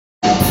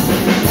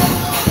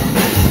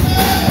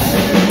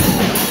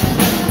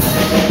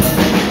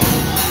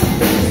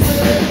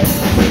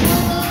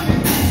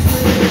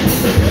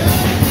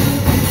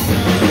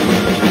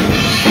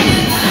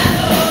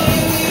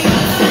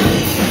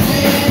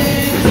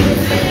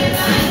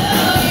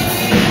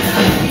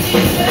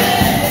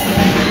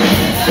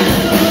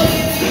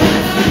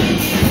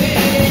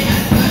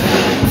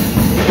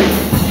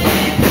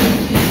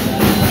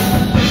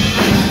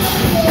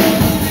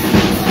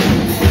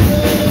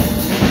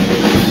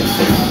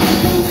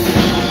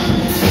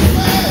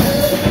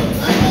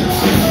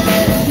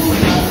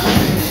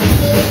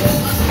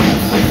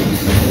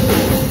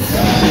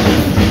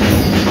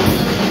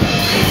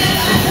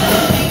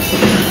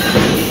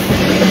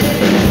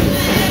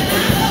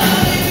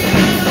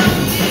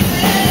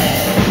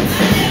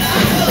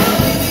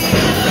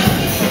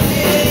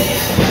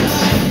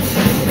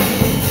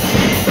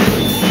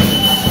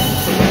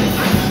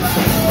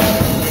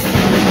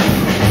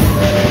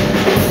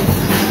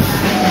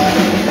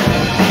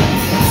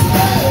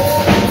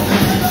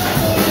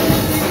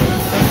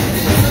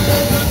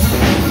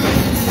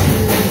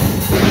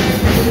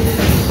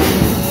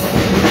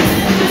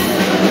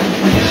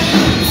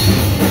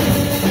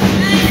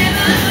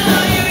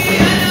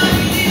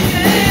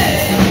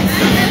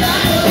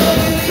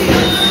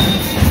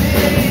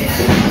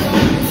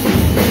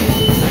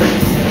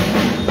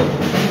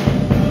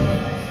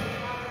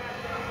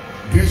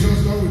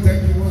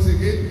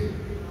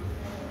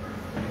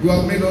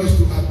permit us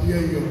to appear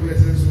in your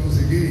presence once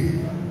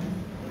again.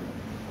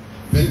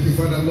 Thank you,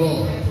 Father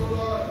Lord.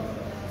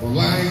 For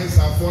lines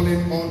are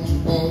falling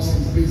onto us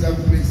in pleasant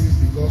places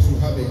because we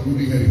have a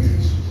good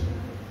heritage.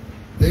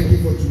 Thank you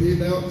for today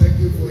now. Thank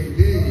you for a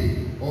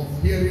day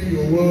of hearing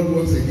your word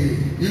once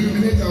again.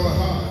 Illuminate our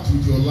hearts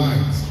with your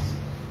light.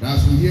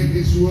 As we hear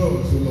this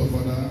word, so Lord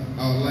Father,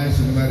 our lives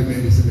will never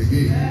remain the same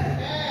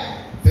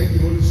again. Thank you,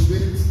 Holy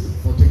Spirit,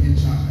 for taking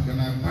charge.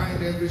 And I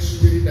bind every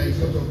spirit that is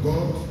not of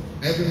God,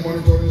 every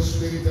monitoring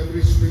spirit,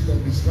 every spirit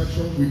of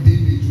distraction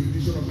within the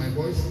jurisdiction of my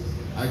voice.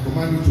 I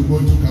command you to go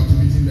into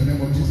captivity in the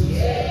name of Jesus.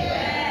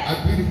 I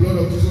plead the blood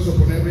of Jesus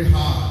upon every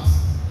heart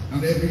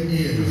and every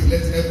ear.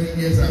 Let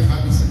every ears and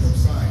heart be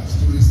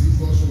circumcised to receive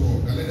God's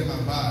word, and let them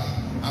abide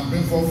and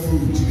bring forth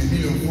fruit in a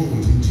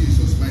millionfold. In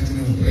Jesus' mighty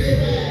name we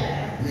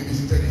pray. You may be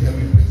seated in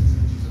heavenly places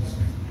in Jesus'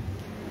 name.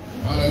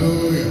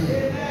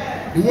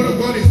 Hallelujah. The word of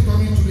God is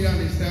coming today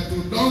and it's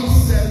titled, don't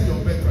sell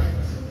your birthright.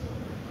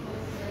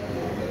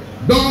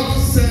 Don't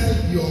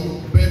sell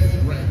your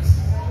birthright.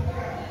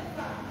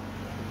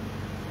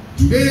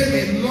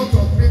 Today, a lot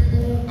of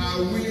people are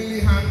willingly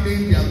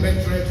handing their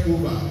birthright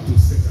over to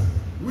Satan.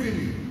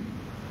 Willingly.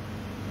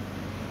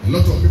 A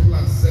lot of people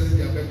are selling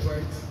their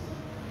birthright.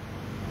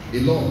 A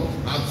lot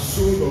have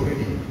sold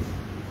already.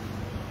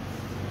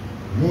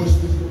 Most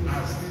people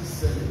are still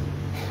selling.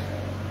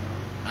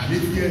 And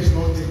if care is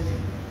not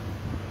taken,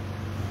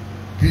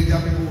 greater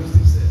people will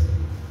still sell.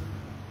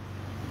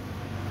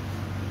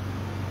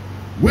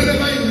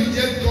 Whenever you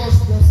reject God's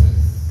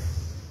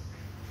process,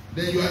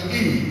 then you are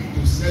in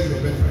to sell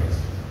your birthright.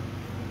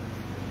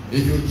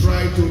 If you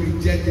try to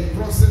reject the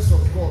process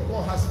of God,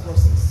 God has a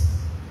process.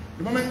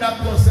 The moment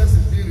that process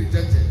is being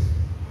rejected,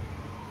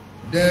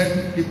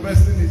 then the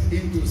person is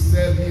in to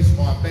sell his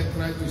or her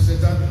birthright to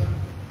Satan,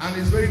 and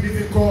it's very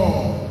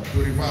difficult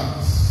to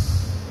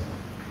reverse,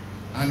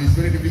 and it's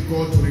very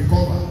difficult to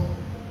recover.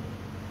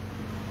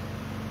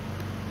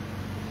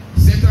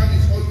 Satan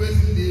is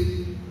always in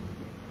the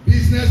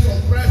business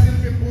of pricing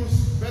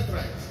people's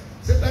birthright.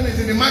 Satan is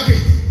in the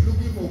market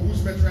looking for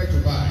whose birthright to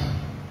buy.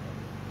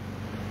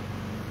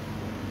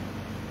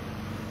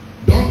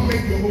 Don't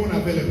make your own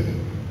available.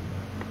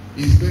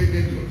 It's very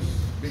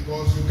dangerous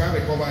because you can't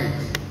recover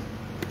it.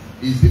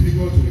 It's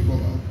difficult to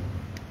recover.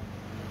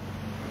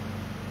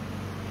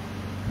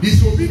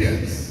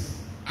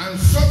 Disobedience and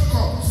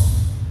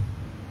shortcuts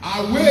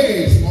are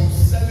ways of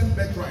selling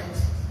birthright.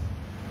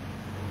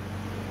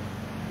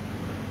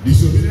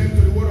 Disobedient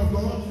to the word of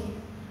God,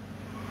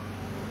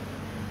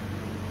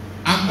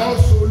 and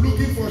also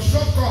looking for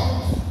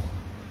shortcuts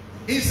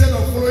instead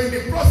of following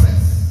the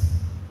process.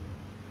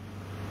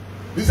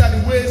 These are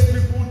the ways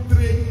people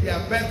trade their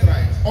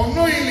birthright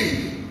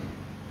unknowingly.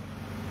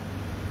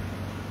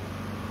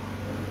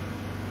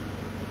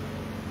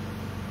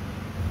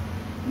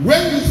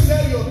 When you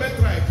sell your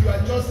birthright, you are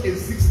just a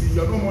 60,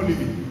 you are no more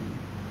living.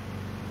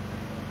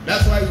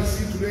 That's why you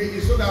see today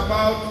it's not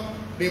about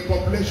the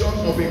population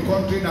of a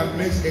country that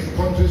makes a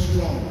country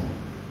strong.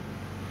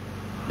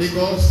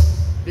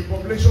 Because the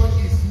population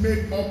is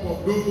made up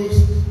of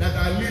those that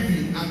are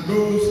living and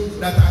those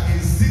that are in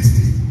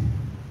 60.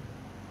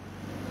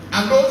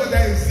 And those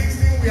that are in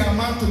 60 will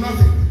amount to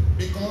nothing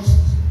because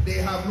they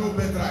have no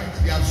birthright.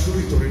 They have sold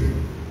it already.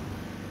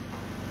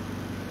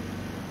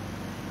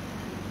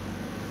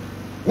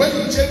 When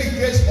you check the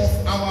case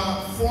of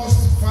our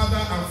first father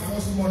and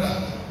first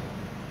mother,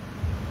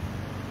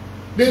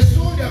 they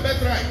sold their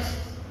birthright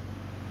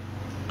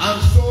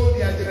and sold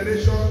their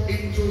generation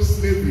into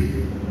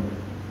slavery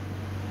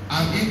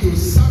and into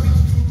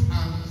servitude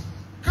and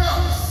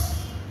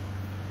curse.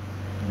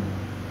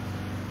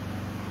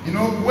 You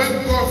know, when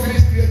God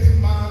finished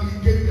creating man, he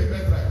gave him a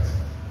birthright.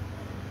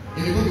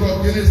 In the book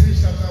of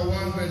Genesis chapter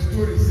 1 verse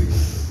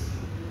 26,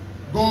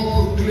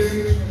 God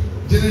proclaimed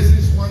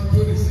Genesis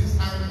 1:26,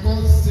 and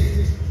God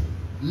said,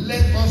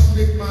 let us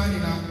make man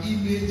in our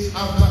image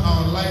after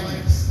our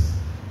likeness,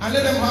 and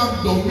let them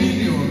have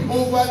dominion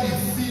over the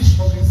fish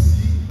of the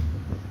sea,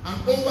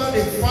 and over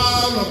the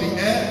fowl of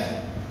the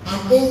air,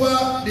 and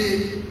over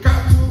the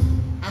cattle,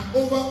 and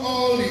over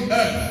all the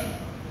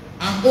earth,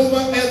 and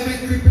over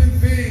every creeping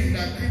thing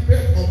that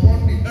creepeth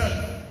upon the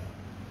earth.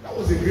 That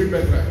was a great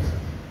birthright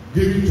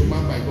given to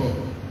man by God.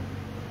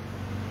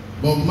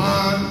 But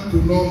man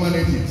could not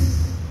manage it.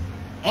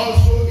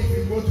 Also, if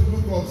you go to the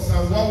book of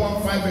Psalm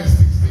 115 verse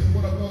 16,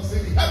 what God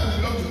said, the earth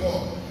belongs to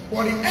God,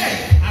 but the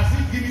earth has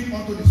he given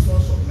unto the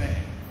sons of men.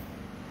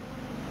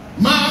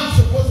 Man is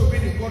supposed to be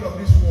the God of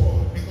this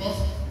world because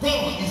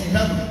God is in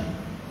heaven.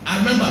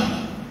 And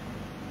remember,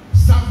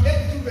 Psalm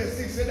 82 verse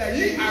 6 said that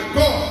ye are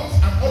gods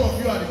and all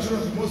of you are the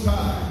children of the Most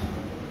High.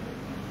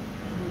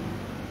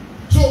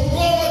 So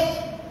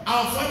God,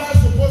 our Father,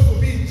 is supposed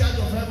to be in charge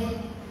of heaven,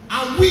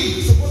 and we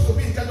are supposed to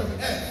be in charge of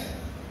the earth.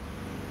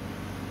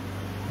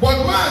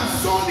 But man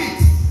sold it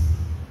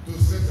to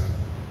Satan.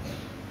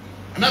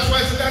 And that's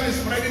why Satan is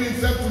spreading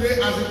himself today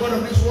as the God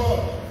of this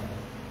world.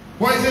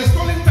 But it's a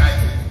stolen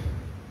title.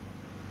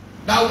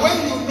 That when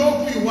you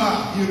know who you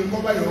are, you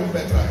recover your own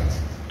birthright.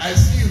 I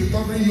see you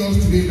recovering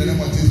yours today in the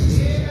name of Jesus.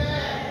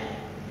 Amen.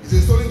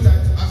 It's a stolen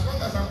title. As far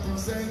as I'm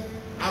concerned,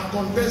 I've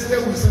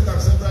contested with Satan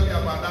centrally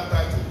about that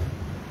title.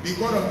 The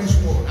God of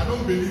this world. I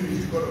don't believe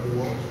he's the God of the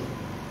world.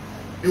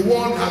 The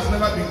world has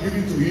never been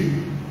given to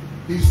him.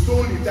 He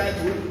stole the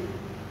title.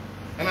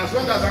 And as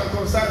long as I'm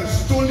concerned,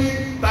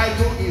 stolen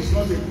title is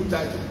not a good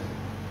title.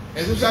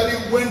 Especially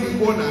when the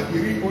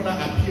real owner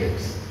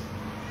appears.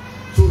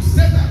 So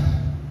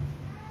Satan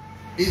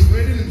is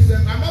ready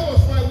himself. And that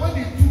was why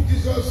when he took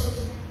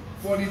Jesus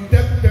for the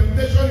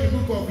temptation in the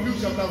book of Luke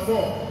chapter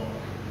 4,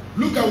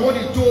 look at what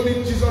he told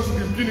him, Jesus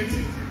with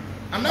impunity.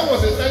 And that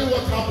was exactly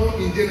what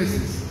happened in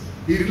Genesis.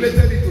 He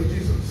related it to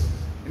Jesus.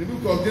 In the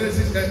book of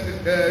Genesis,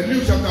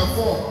 Luke chapter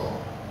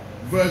 4,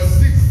 verse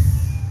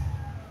 6.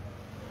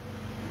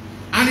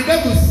 And the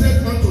devil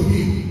said unto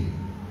him,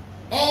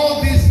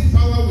 all this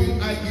power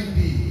will I give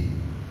thee,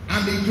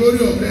 and the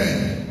glory of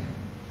them,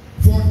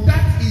 for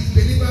that is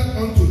delivered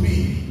unto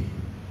me,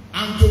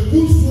 and to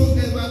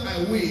whosoever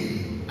I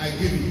will, I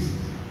give it.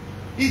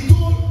 He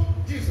told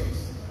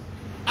Jesus,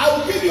 I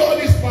will give you all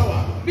this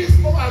power. This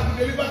power has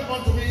been delivered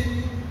unto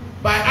me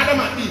by Adam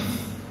and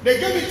Eve. They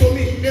gave it to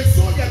me. They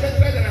sold their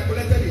birthright and I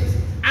collected it.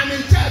 I'm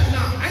in charge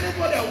now.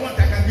 Anybody I want,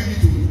 I can give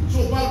it to you.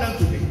 So bow down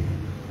to me.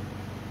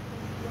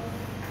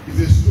 It's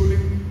a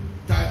stolen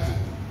title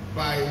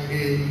by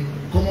a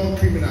common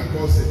criminal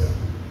called Satan.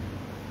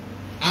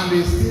 And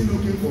they're still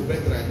looking for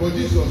birthright. But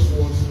Jesus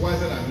was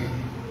wiser than him.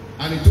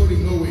 And he told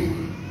him, no way.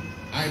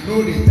 I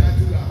know the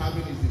title you're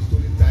having is the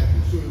stolen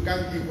title. So you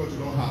can't give what you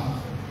don't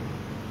have.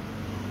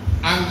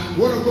 And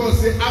what of God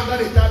said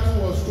after the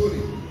title was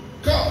stolen,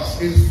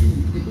 curse ensued.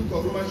 In the book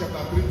of Romans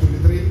chapter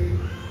 3:23,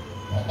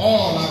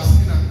 all have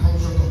sinned and come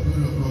short of the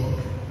glory of God.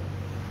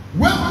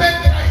 When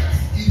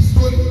birthright is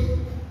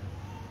stolen,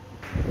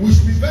 we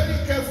should be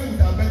very careful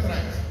with our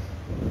birthright.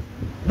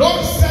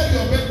 Don't sell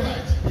your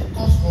birthright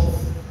because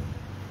of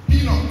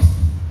peanuts,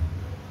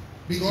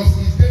 because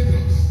it's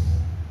dangerous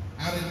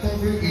and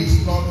recovery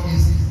is not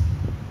easy.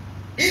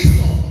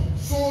 Esau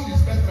sold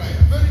his birthright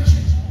very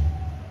cheap.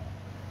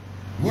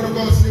 What of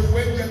God said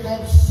when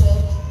Jacob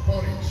sought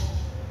porridge?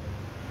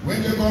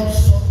 When Jacob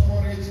sought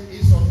porridge,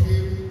 Esau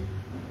came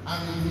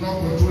and he did not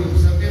control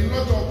himself. A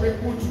lot of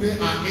people today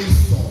are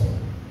Esau.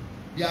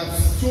 They have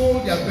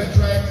sold their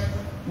birthright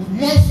with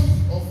morsels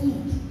of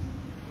food.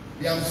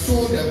 They have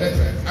sold their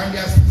birthright and they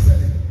are still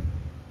selling.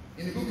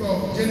 In the book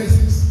of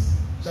Genesis,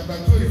 chapter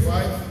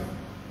 25,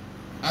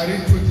 I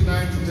read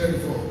 29 to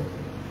 34.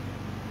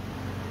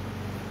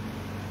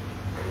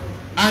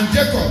 And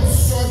Jacob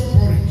sought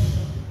porridge,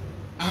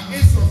 and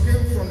Esau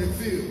came from the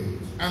field,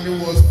 and he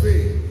was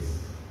faint.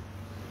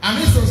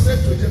 And Esau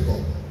said to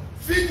Jacob,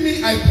 feed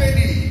me, I pray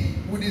thee,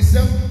 with the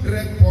same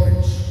red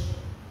porridge,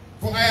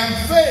 for I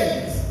am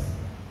faint.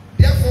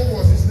 Therefore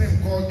was his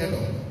name called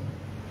Edom.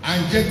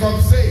 And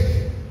Jacob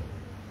said,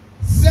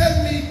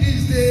 sell me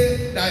this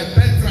day thy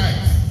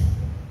birthright.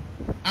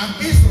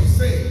 And Esau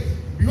said,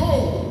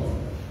 behold,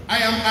 I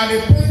am at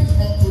a point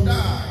of to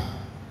die,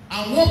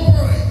 and what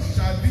point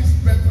shall this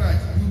birthright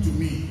do to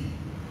me?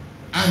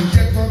 And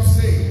Jacob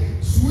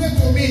said, swear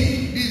to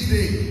me this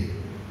day.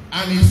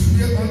 And he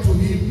swore unto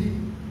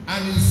him,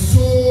 and he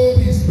sold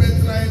his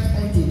birthright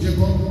unto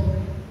Jacob.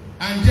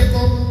 And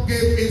Jacob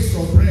gave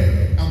Esau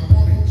bread and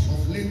porridge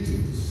of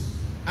lentils,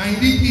 and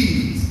he did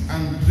eat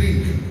and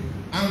drink,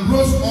 and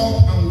rose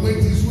up and went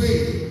his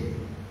way.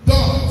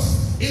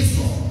 Thus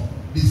Esau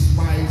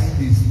despised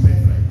his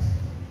birthright.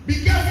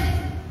 Be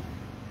careful.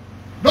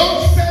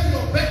 Don't sell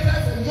your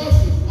birthright for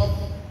morsels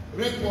of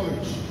red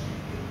porridge.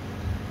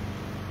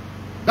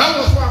 That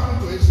was what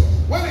happened to Esau.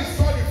 When he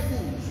saw the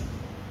food,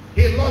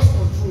 he lost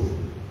control.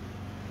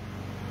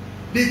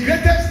 The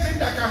greatest thing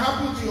that can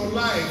happen to your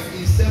life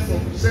is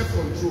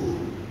self-control.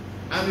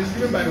 And it's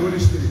given by the Holy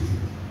Spirit.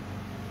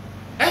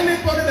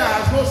 Anybody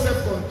that has no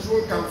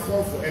self-control can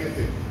fall for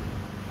anything.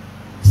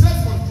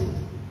 Self-control.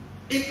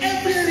 In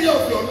every area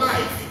of your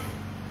life,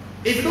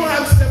 if you don't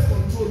have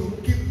self-control,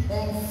 you keep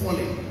on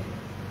falling.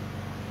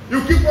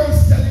 You keep on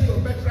selling your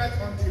birthright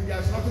until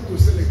there's nothing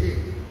to sell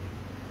again.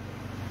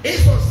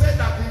 Esau said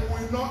that he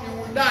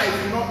will die if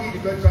he will not eat the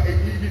birthright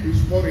and eat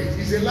his porridge.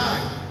 It's a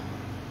lie.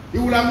 He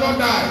would have not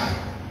died.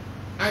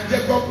 And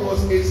Jacob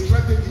was a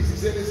strategist. He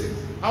said, listen,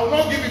 I will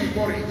not give you the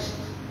porridge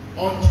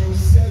until you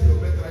sell your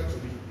birthright to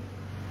me.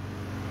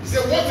 He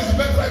said, what is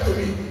birthright to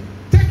me?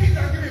 Take it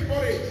and give me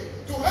porridge.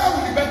 To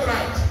hell with the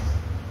birthright.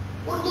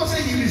 What God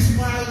said, he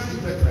despised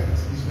the birthright.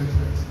 His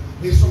birthright.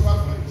 He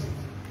suffered for it.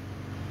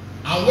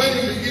 And when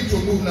you begin to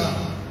move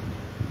now,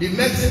 the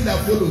next thing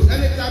that follows,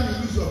 anytime you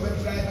lose your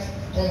birthright,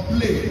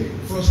 complaint,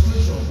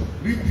 frustration,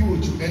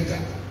 reproach you enter.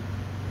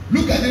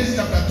 Look at this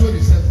chapter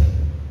 27,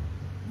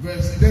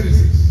 verse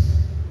 36.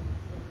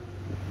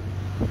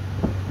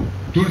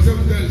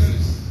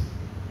 27:36.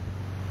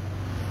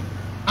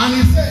 And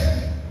he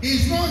said,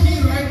 is not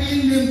he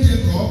rightly named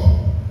Jacob?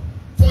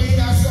 For he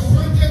has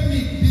supplanted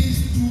me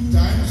these 2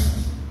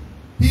 times.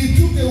 He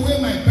took away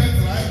my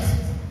birthright,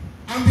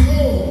 and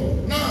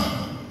behold,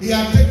 now he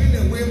has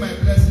taken away my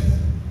blessing.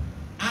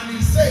 And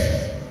he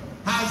said,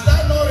 has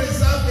thou not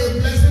reserved a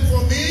blessing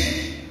for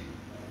me?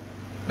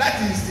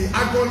 That is the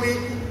agony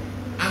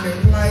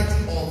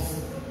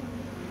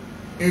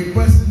a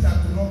person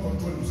that could not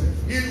control himself.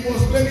 It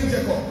was blaming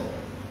Jacob.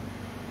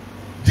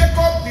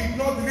 Jacob did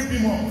not rip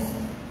him off.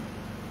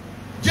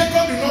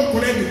 Jacob did not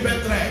collect the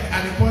birthright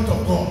at the point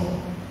of God.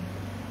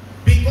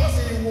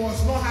 Because he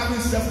was not having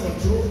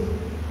self-control,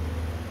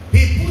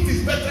 he put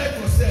his birthright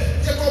for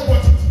sale. Jacob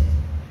bought it.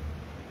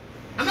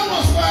 And that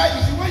was why,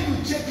 you see, when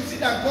you check, you see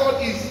that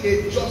God is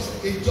a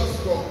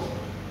just God.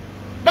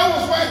 That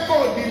was why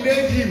God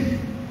delayed him.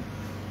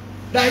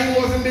 That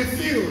he was in the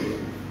field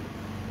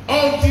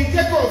until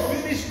Jacob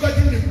finished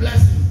getting the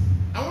blessing.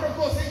 I want to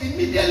go say,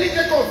 immediately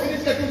Jacob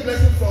finished getting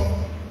blessing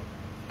from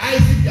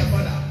Isaac, their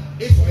father,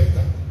 Esau.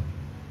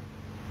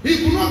 He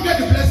could not get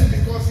the blessing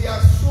because he had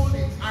sold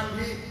it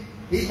and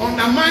he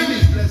undermined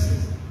his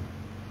blessings.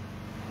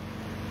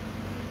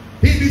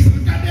 He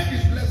disregarded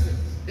his blessings,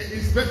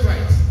 his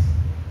birthright.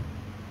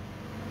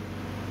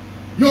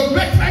 Your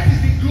birthright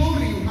is the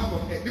glory you have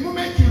on earth. The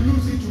moment you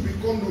lose it, you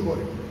become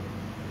nobody.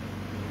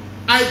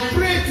 I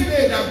pray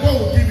today that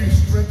God will give you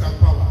strength and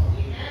power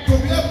to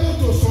be able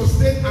to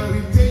sustain and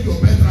retain your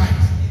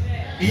birthright.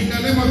 In the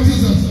name of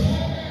Jesus.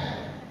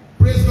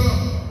 Praise God.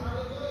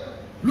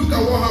 Look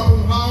at what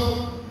happened,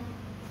 how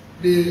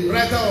the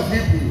writer of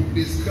Hebrew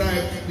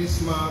described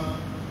this man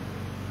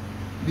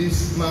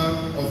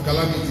of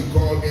calamity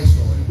called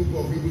Esau. In the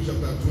book of Hebrews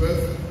chapter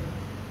 12,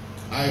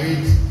 I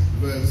read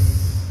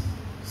verse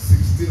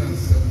 16 and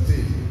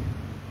 17.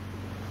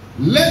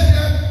 Let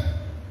there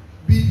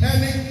be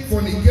any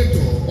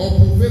fornicator or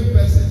profane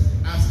person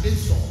as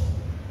Esau,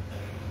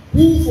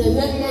 who for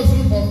one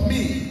morsel of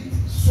meat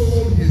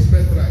sold his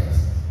birthright.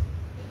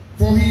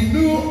 For he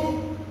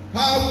knew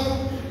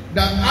how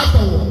that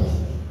afterwards,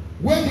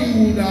 when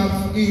he would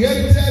have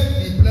inherited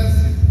the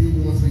blessing, he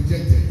was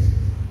rejected.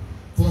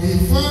 For he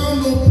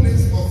found no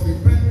place of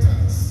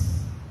repentance,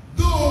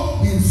 though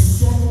he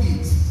sought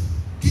it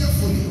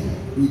carefully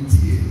with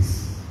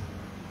tears.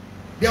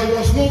 There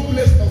was no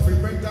place of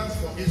repentance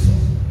for Esau.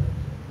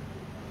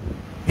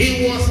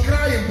 He was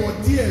crying,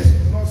 but tears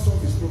could not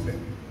solve his problem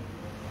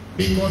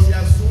because he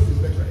has sold his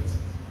birthright.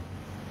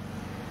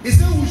 He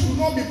said we should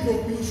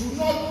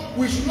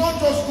not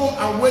just go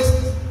and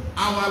waste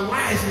our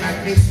lives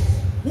like Esau,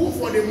 who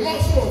for the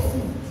morsel of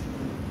food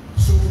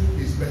sold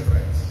his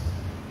birthright.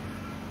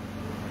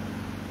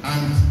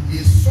 And he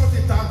sought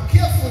it out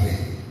carefully.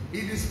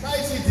 He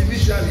despised it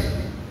initially.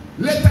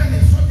 Later he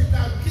sought it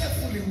out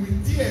carefully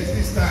with tears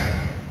this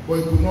time, but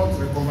he could not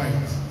recover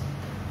it.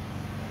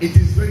 It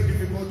is very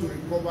difficult to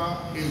recover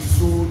a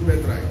sold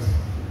birthright.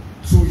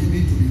 So you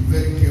need to be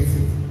very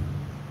careful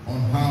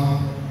on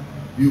how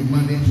you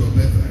manage your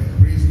birthright.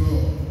 Praise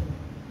God.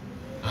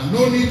 And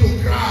no need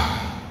to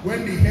cry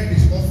when the head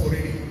is off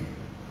already.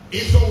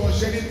 Esau was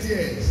shedding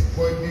tears,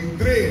 but the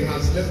drain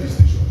has left the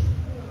station.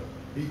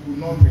 He could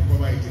not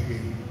recover it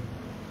again.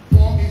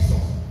 Poor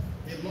Esau,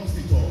 he lost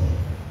it all,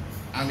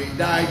 and he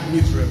died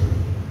miserable.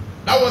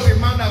 That was a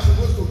man that was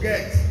supposed to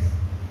get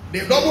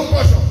the double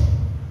portion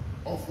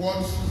of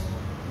what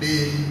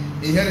the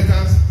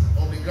inheritance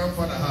of the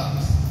grandfather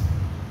has,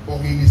 but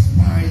he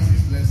despised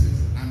his blessings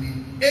and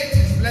he ate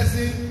his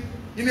blessing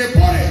in a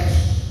porridge.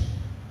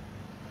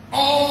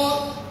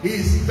 All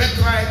his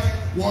birthright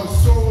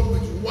was sold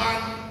with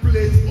one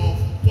plate of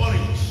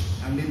porridge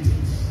and ate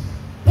it.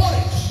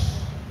 Porridge.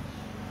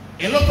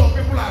 A lot of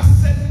people are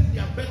selling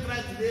their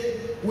birthright today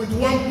with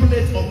one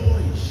plate of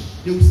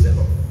porridge. They will sell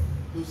off.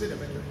 They will sell their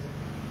birthright.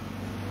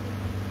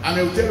 And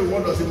they will tell you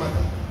what does it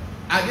matter.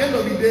 At the end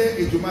of the day,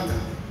 it will matter.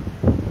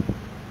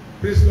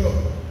 Praise God.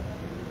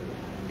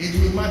 It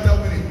will matter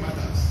when it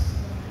matters.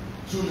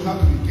 So you have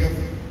to be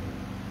careful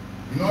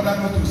in order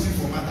not to seek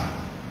for matter.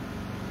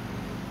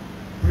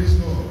 Praise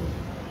God.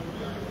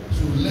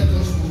 So let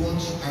us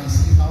watch and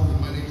see how we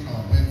manage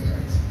our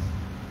birthright.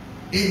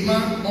 A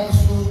man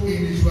also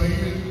in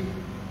Israel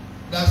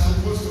that's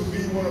supposed to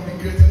be one of the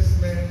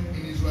greatest men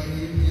in Israel,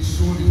 he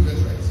sold his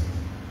birthright.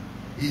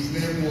 His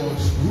name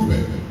was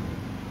Reuben.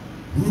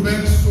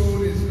 Reuben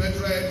sold his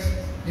birthright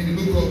in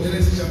the book of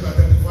Genesis chapter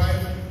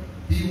 35.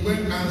 He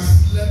went and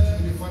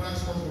slept with the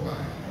father's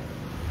concubine.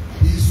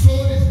 He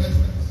sold his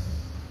birthright.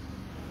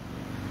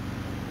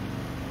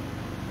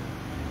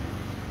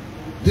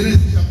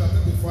 Genesis chapter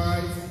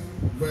 35,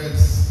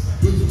 verse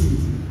 22.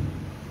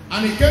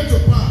 And it came to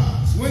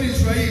pass, when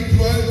Israel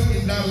dwelt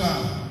in that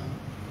land,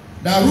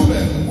 that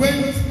Reuben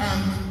went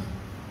and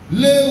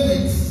lay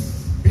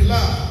with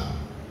Bilhah,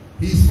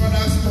 his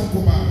father's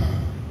concubine,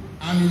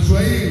 and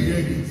Israel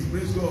heard it.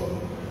 Praise God.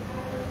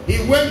 He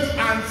went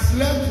and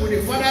slept with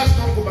the father's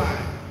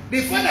concubine.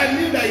 The father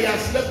knew that he had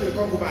slept with the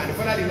concubine. The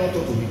father did not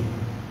talk to him.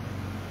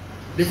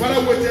 The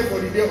father waited for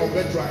the day of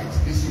birthright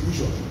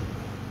distribution.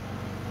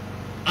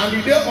 And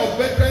the day of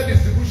birthright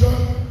distribution,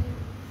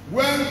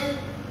 when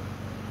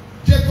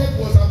Jacob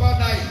was about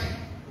dying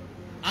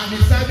and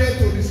decided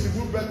to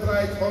distribute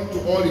birthright unto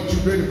all the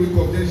children in the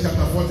book of Genesis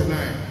chapter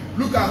 49.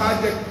 Look at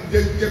how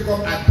Jacob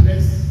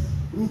addressed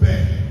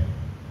Reuben.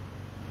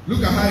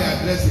 Look at how he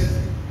addressed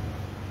it.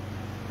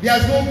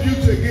 There's no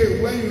beauty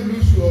again when you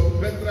lose your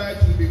birthright,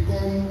 you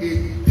become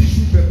a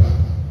tissue paper.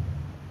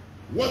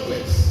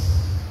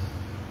 Worthless.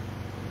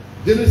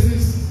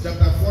 Genesis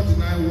chapter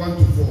 49, 1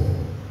 to 4.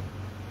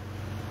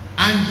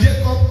 And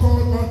Jacob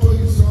called unto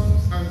his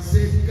sons and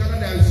said, gather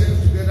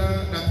thyselves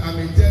together, that I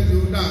may tell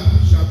you that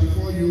which shall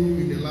befall you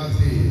in the last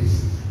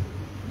days.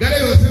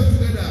 Gather yourselves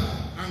together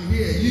and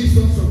hear, ye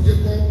sons of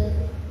Jacob,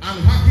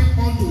 and hearken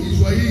unto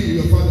Israel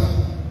your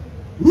father.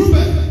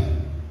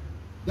 Reuben,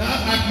 thou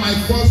art my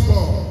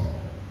firstborn,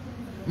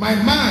 my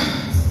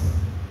mind,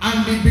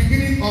 and the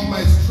beginning of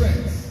my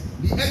strength,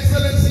 the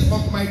excellency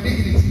of my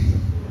dignity,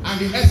 and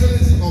the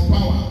excellency of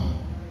power.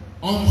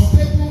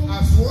 Unstable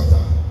as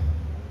water,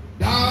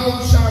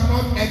 thou shalt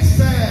not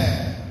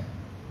excel,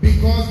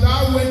 because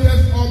thou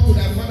wentest up to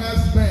thy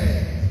father's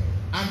bed,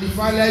 and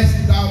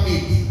defilest thou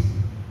it.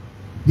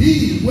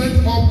 He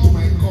went up to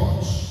my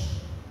couch.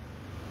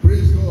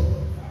 Praise God.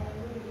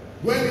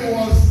 When he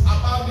was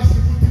about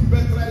distributing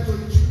birthright to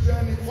the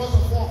children, he first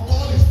of all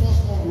called his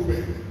firstborn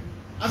Reuben.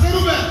 I said,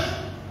 Reuben,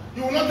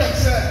 you will not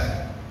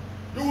excel.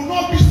 You will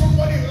not be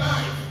somebody in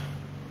life.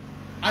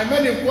 I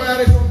made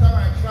inquiries sometime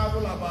I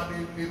traveled about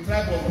the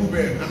tribe of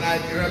Reuben, and I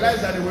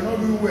realized that they were not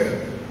doing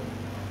well.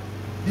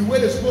 The way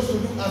they're supposed to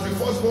do as the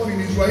firstborn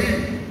in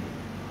Israel.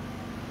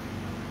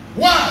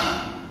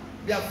 Why?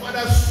 Their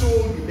father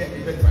sold the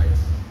birthright.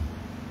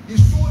 He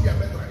sold their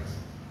birthright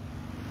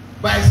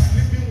by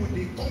sleeping with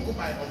the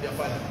concubine of their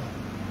father.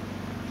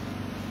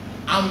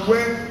 And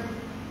when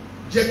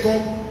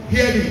Jacob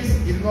heard it,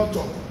 he did not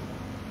talk.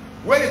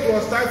 When it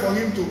was time for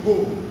him to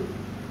go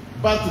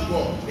back to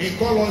God, he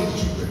called all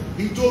his children.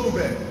 He told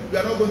Reuben, you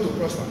are not going to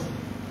prosper.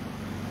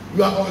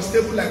 You are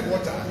unstable like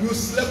water. You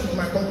slept with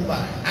my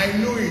concubine. I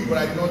knew it, but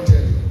I did not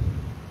tell you.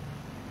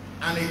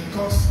 And he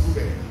cursed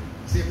Reuben.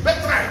 He said,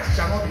 birthright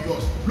shall not be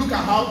yours. Look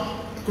at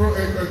how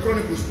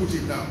Chronicles put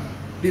it down.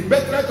 The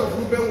birthright of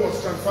Reuben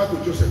was transferred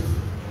to Joseph.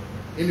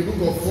 In the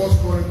book of 1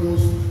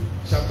 Chronicles,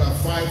 chapter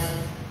 5,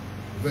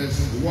 verse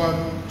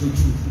 1 to 2.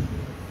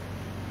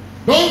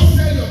 Don't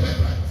sell your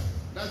birthright.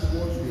 That's the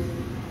word today.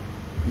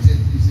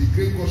 It's a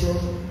great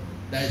caution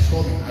that is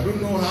coming. I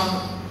don't know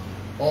how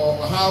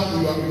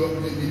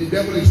the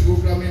devil is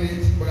programming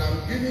it, but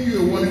I'm giving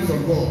you a warning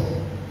from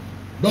God.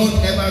 Don't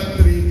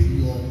ever trade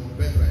your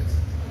birthright.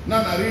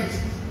 Now I read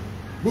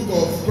book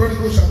of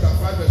Chronicles chapter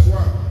 5 verse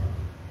 1.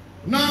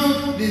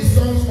 Now the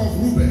sons of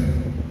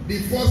Reuben, the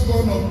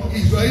firstborn of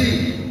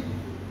Israel,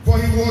 for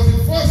he was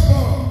the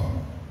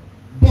firstborn,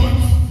 but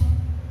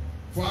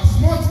for as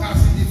much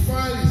as he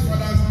defiled his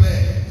father's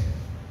bed,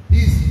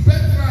 his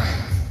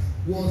birthright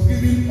was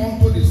given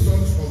unto the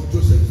sons of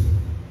Joseph,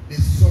 the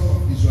son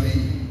of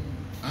Israel.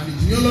 And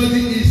the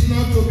genealogy is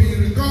not to be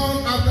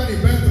reckoned after the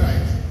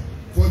birthright,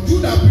 for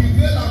Judah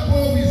prevailed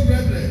above his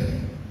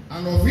brethren,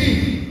 and of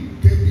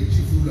him came the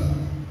chief ruler.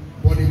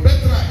 But the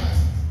birthright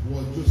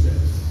was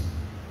Joseph's.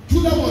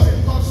 Judah was a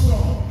third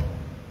son,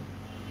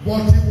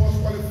 but he was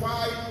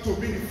qualified to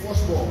be the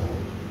firstborn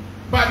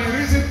by the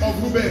reason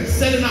of Reuben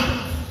selling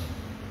out.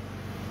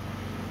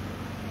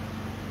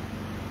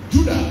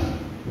 Judah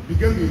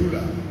became the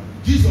ruler.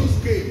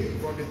 Jesus came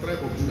from the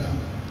tribe of Judah.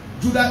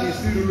 Judah is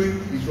still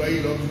ruling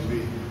Israel up to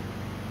today.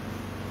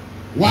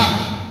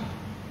 Why?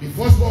 The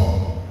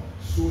firstborn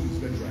sold his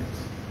birthright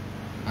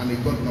and he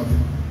got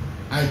nothing.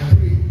 I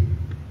pray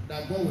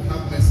that God will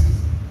have mercy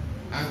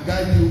and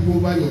guide you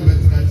over your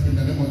birthright in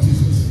the name of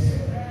Jesus.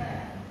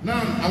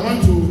 Now, I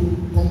want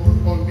to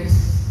conclude on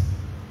this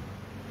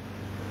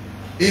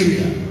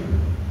area.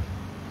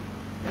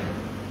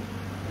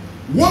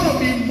 One of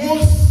the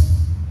most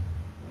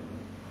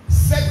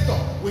sector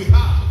we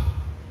have,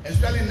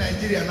 especially in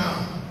Nigeria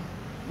now,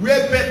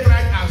 where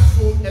birthright are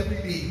sold every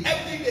day.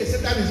 Every day,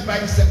 Satan is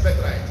buying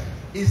birthright.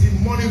 Is a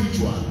money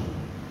ritual.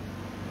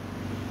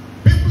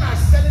 People are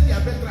selling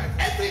their birthright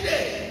every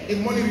day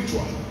in money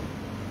ritual.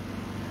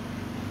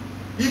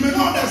 You may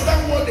not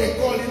understand what they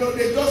call,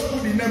 they just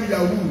put the name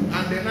Yahoo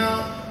and they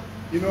now,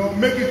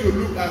 make it to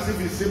look as if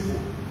it's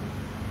simple.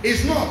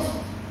 It's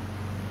not.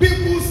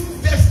 People's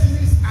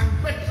destinies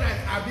and birthright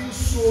are being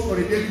sold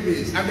on a daily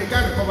basis and they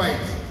can't recover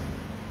it.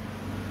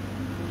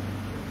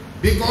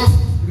 Because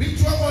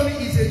ritual money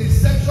is a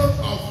deception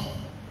of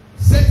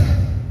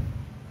Satan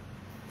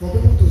for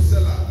people to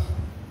sell out.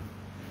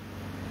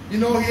 He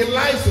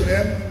lies to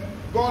them.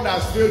 God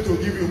has failed to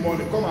give you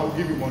money. Come, I will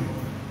give you money.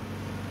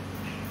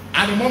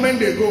 And the moment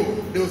they go,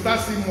 they will start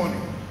seeing money.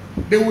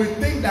 They will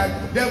think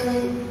that the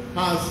devil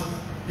has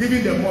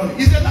given them money.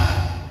 It's a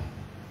lie.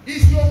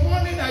 It's your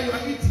money that you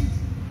are eating.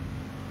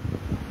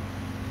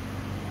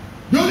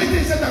 The only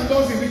thing Satan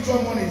does in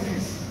ritual money is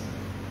this.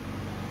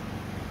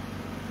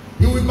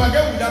 He will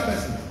bargain with that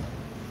person.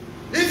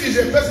 If it's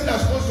a person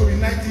that's supposed to be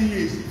 90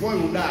 years before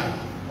he will die,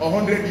 or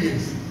 100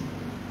 years,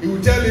 he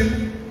will tell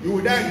him, you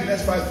will die in the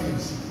next 5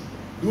 years.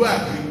 Do I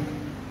agree?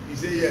 He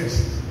say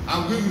yes.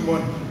 I'll give you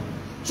money.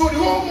 So the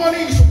whole money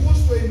is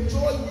supposed to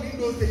enjoy within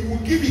those days. You will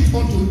give it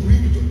unto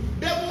the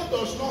devil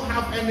does not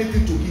have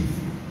anything to give.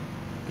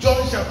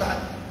 John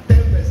chapter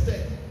 10 verse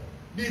 10.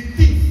 The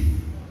thief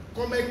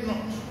cometh not,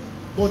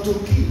 but to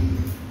kill,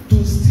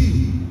 to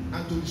steal,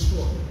 and to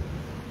destroy.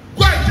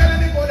 Go and tell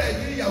anybody that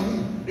is doing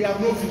Yahoo, they have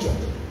no future.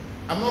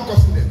 I'm not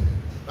cursing them.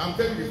 I'm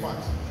telling you the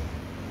fact.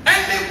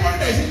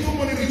 is into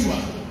money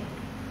ritual,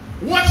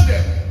 watch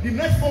them. The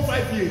next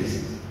 4-5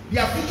 years,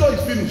 their future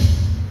is finished.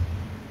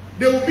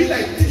 They will be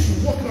like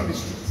tissue walking on the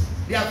streets.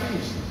 They are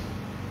finished.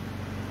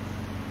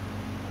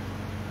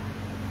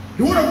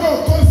 The word of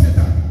God calls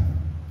Satan.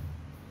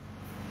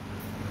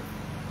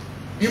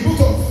 In book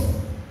of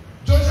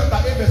John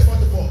chapter 8 verse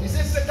 44, he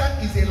says Satan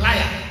is a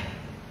liar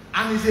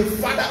and is a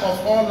father of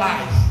all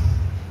lies.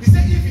 He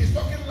said if he's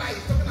talking lies,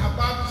 he's talking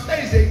about,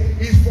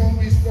 he's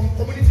from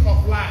community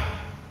of lie.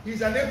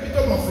 He's an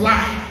epitome of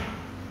lie.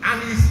 And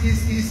he's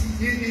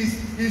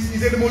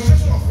a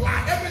demonstration of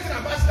lie. Everything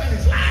about Satan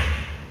is lie.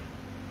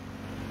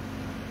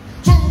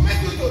 So to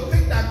make you to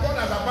think that God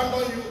has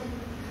abandoned you,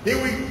 he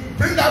will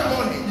bring that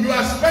money. You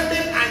are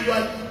spending and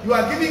you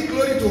are giving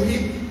glory to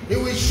him. He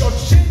will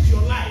shortchange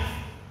your life.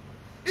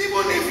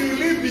 Even if you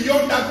live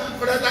beyond that,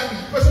 for that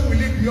person will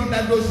live beyond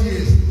that those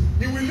years,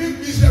 he will live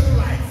miserable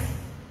life.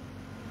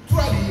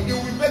 Truly, he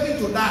will be begging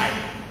to die.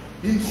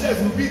 Himself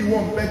will be the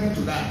one begging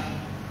to die.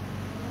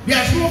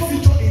 There's no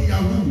future in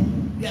Yahoo.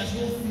 There's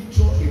no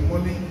future in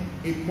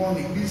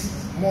money,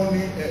 this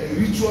money,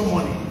 ritual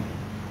money.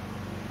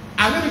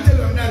 And let me tell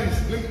you another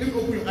reason. Let me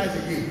open your eyes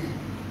again.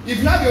 If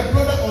you have a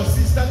brother or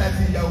sister that is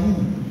in Yahoo,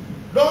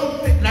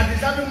 don't think that is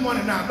having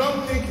money now.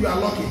 Don't think you are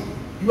lucky.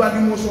 You are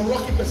the most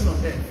unlucky person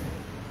on earth.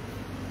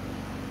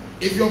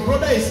 If your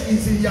brother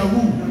is in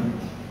Yahoo,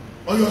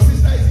 or your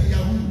sister is in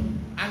Yahoo,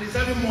 and is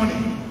having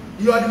money,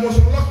 you are the most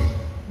unlucky.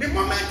 The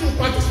moment you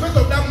participate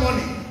of that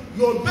money,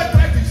 your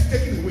birthright is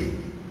taken away.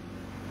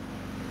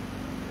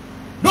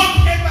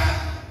 Don't ever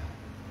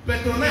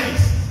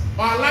patronize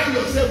or align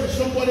yourself with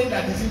somebody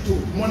that is into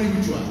money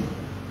ritual.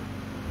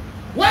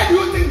 Why do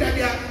you think that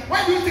they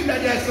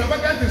are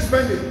extravagant in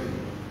spending?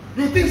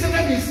 You think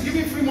Satan is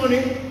giving free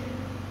money?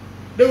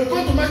 They will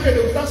come to market,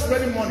 they will start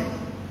spreading money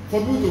for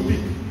people to pick.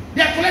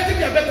 They are collecting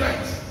their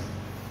birthright.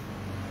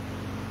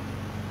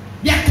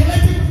 They are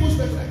collecting people's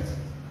birthright.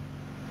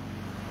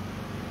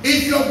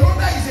 If your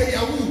brother is a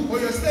Yahoo or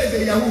your sister is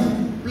a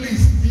Yahoo,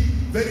 please be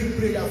very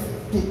prayerful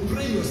to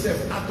pray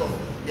yourself out of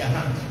their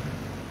hand.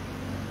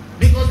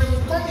 Because they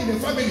will come in a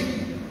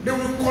family, they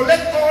will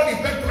collect all the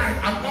birthright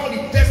and all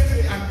the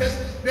destiny and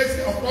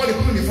destiny of all the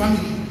people in the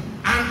family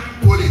and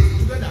pull it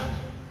together.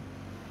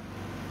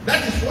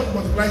 That is what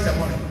multiplies their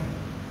money.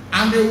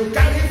 And they will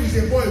carry, if it's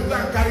a boy, go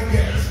and carry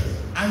girls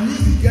and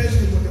use the girls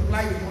to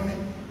multiply the money.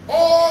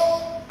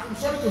 Or, I'm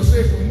sorry to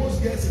say, for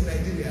most girls in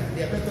Nigeria,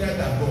 they are birthright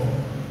than God.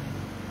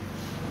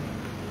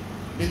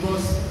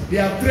 Because they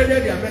have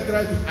traded their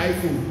birthright with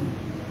iPhone.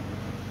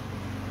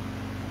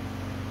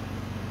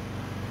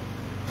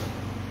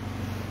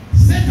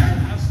 Satan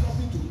has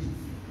nothing to do.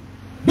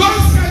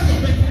 Don't sell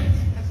your birthright.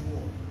 That's the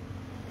word.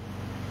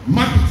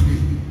 Mark it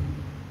today.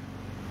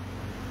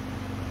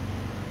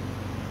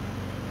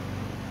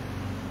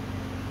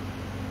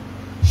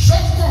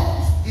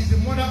 Shortcut is the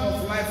mother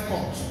of life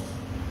cut.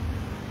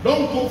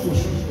 Don't go for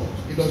shortcut.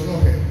 It does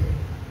not help.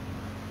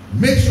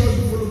 Make sure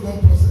you follow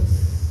God's process.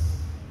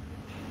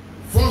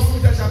 1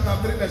 Peter chapter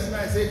 3 verse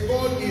 9 says,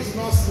 God is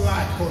not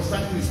slack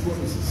concerning his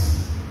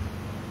promises.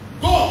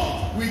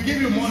 God will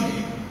give you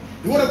money.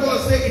 The word of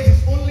God says it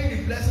is only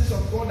the blessings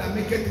of God that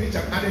make it rich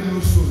and added no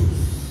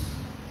sorrows.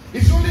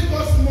 It's only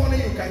God's money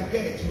you can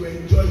get, you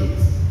enjoy it.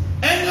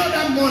 Any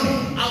other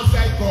money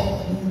outside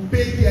God, you will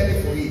pay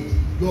dearly for it.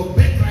 Your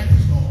birthright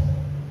is not.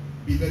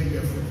 Be very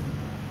careful.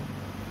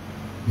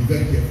 Be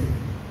very careful.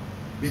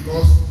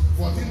 Because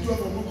 14:12 of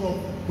the book of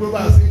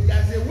Proverbs says,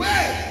 there is a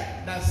way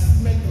that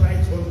seemeth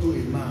right unto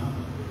a man,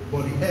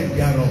 but the end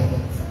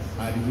thereof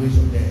are the ways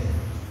of death.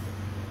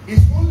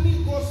 It's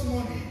only God's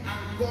money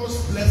and God's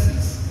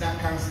blessings that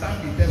can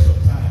stand the test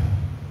of time.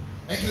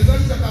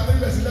 Ecclesiastes chapter 3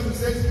 verse 11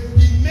 says,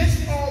 he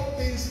makes all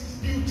things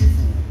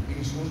beautiful in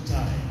his own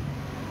time.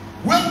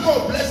 When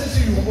God blesses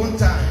you in your own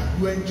time,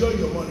 you enjoy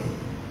your money.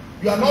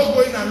 You are not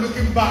going and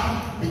looking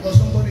back because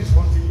somebody is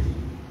wanting you.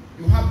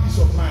 You have peace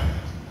of mind.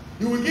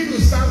 He will give you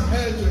sound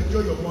health to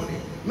enjoy your money.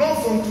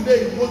 Not from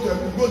today you go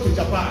to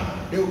Japan.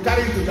 They will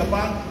carry you to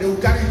Japan. They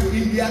will carry you to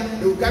India.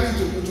 They will carry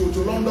you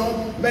to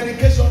London.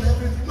 Medication,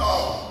 everything.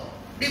 No.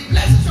 The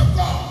blessings of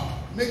God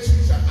makes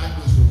you shall add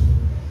no sorrow.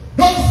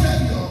 Don't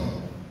sell your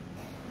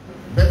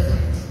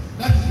birthright.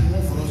 That is the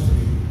word for us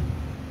today.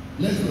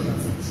 Let's go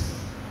and fix.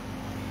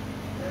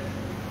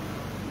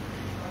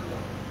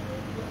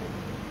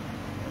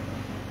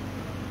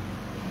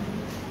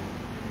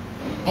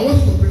 I want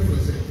you to pray for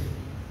yourself.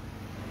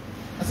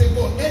 I say,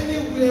 God,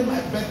 anywhere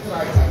my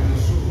birthright has been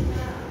sold,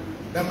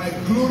 that my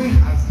glory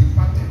has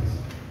departed,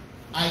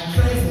 I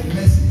cry for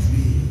mercy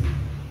today.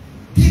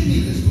 Give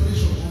me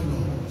restoration, O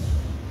Lord.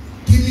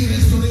 Give me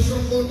restoration,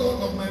 O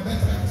Lord, of my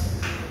birthright.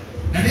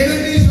 And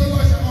enemies, O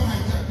Lord, shall not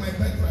hijack my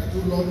birthright, O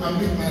Lord, and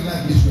make my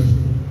life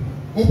miserable.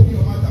 Open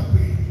your mouth and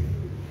pray.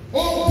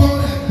 Oh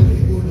God, I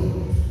pray, O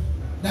Lord,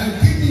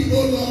 that give me, O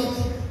Lord,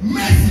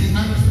 mercy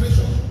and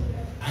restoration.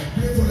 I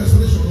pray for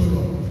restoration, O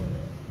Lord.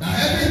 That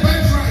every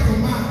birthright of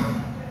man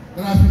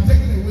that has been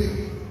taken away,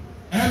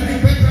 every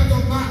birthright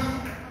of man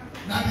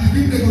that is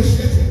being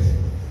negotiated,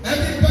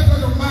 every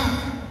birthright of man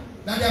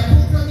that they are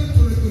programming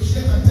to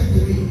negotiate and take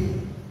away,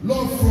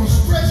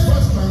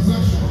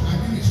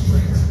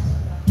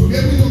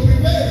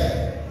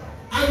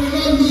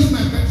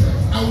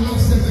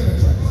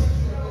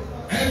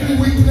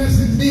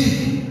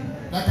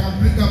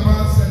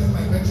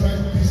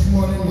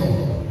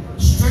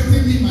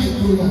 Strengthen my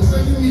O Lord.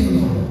 Strengthen me, O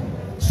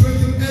Lord.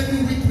 Strengthen every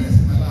weakness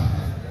in my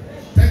life.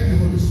 Thank you,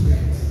 Holy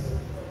Spirit.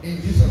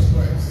 In Jesus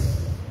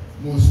Christ,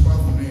 most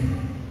powerful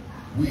name,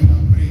 we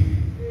have prayed.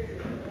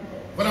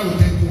 Father, we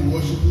thank you, we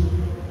worship you.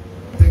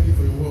 Thank you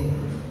for your word.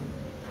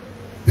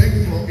 Thank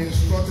you for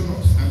instructing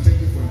us, and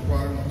thank you for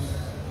empowering us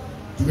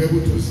to be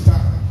able to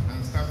stand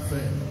and stand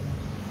firm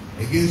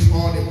against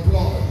all the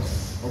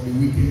ploys of the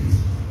wicked.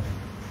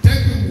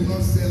 Thank you, we will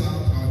not sell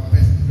out our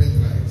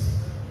birthright.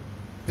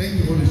 Thank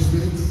you, Holy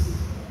Spirit,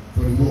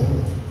 for the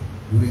word.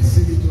 We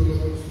receive it, O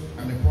Lord,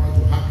 and the power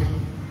to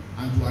hearken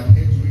and to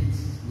adhere to it.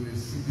 We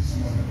receive this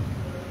morning.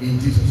 In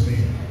Jesus'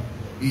 name,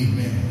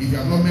 amen. If you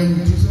have not met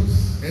with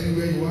Jesus,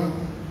 anywhere you are,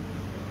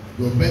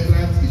 your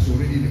birthright is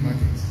already in the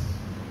market.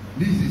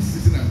 This is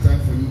season and time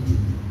for you to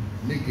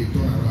make a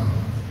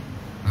turnaround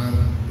and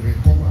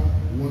recover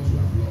what you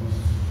have lost.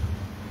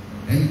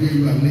 Anywhere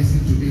you are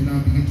listening today now,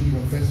 begin to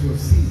confess your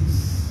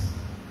sins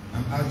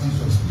and ask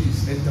Jesus,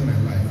 please enter my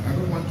life. I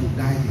don't want to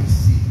die in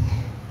sin.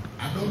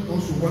 I don't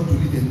also want to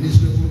live a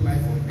miserable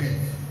life on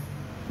earth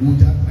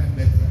without my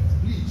birthright.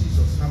 Please,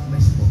 Jesus, have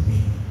mercy on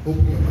me.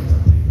 Open your mouth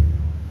and pray.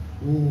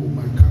 Oh,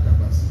 my God,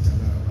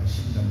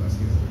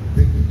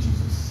 thank you,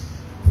 Jesus.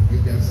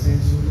 Forgive their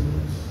sins, O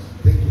Lord.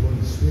 Thank you,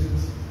 Holy Spirit.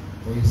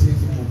 For you say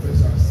to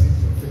confess our sins,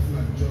 you are faithful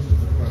and just to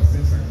forgive our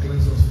sins and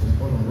cleanse us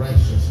from all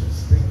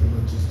unrighteousness. Thank you,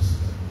 Lord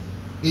Jesus.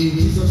 In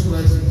Jesus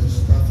Christ's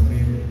most powerful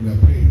name, we are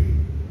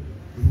praying.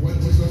 If you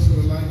want Jesus in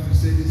your life, you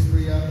say this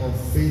prayer of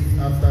faith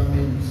after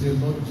me. You say,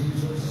 Lord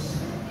Jesus,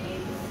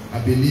 I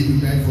believe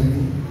you died for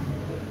me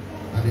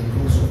at the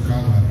cross of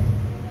Calvary.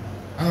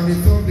 And on the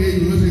third day,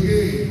 you rose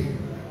again,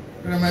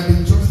 that I might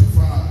be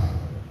justified.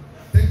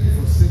 Thank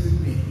you for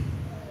saving me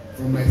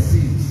from my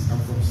sins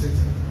and from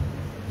Satan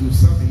to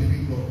serve the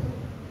living God.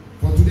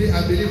 For today,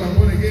 I believe I'm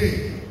born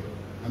again.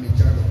 I'm a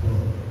child of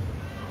God.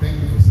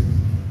 Thank you for saving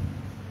me.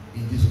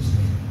 In Jesus'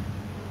 name,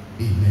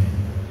 amen.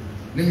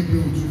 Let me pray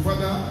with you.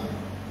 Father,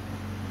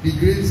 the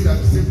grace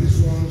that save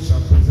this one shall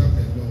preserve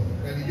them, Lord.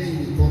 And the day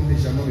you will come, they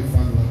shall not be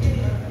found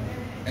wanting.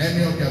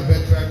 Any of their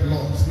birthright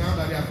lost, now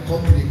that they have come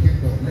to the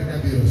kingdom, let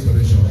there be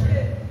restoration.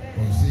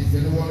 For see, if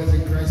anyone is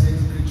in Christ, any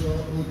creature,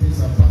 all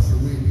things are passed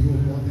away,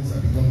 behold, all things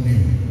are become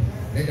new.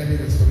 Let there be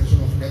restoration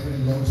of every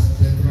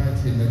lost birthright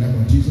in the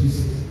name of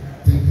Jesus.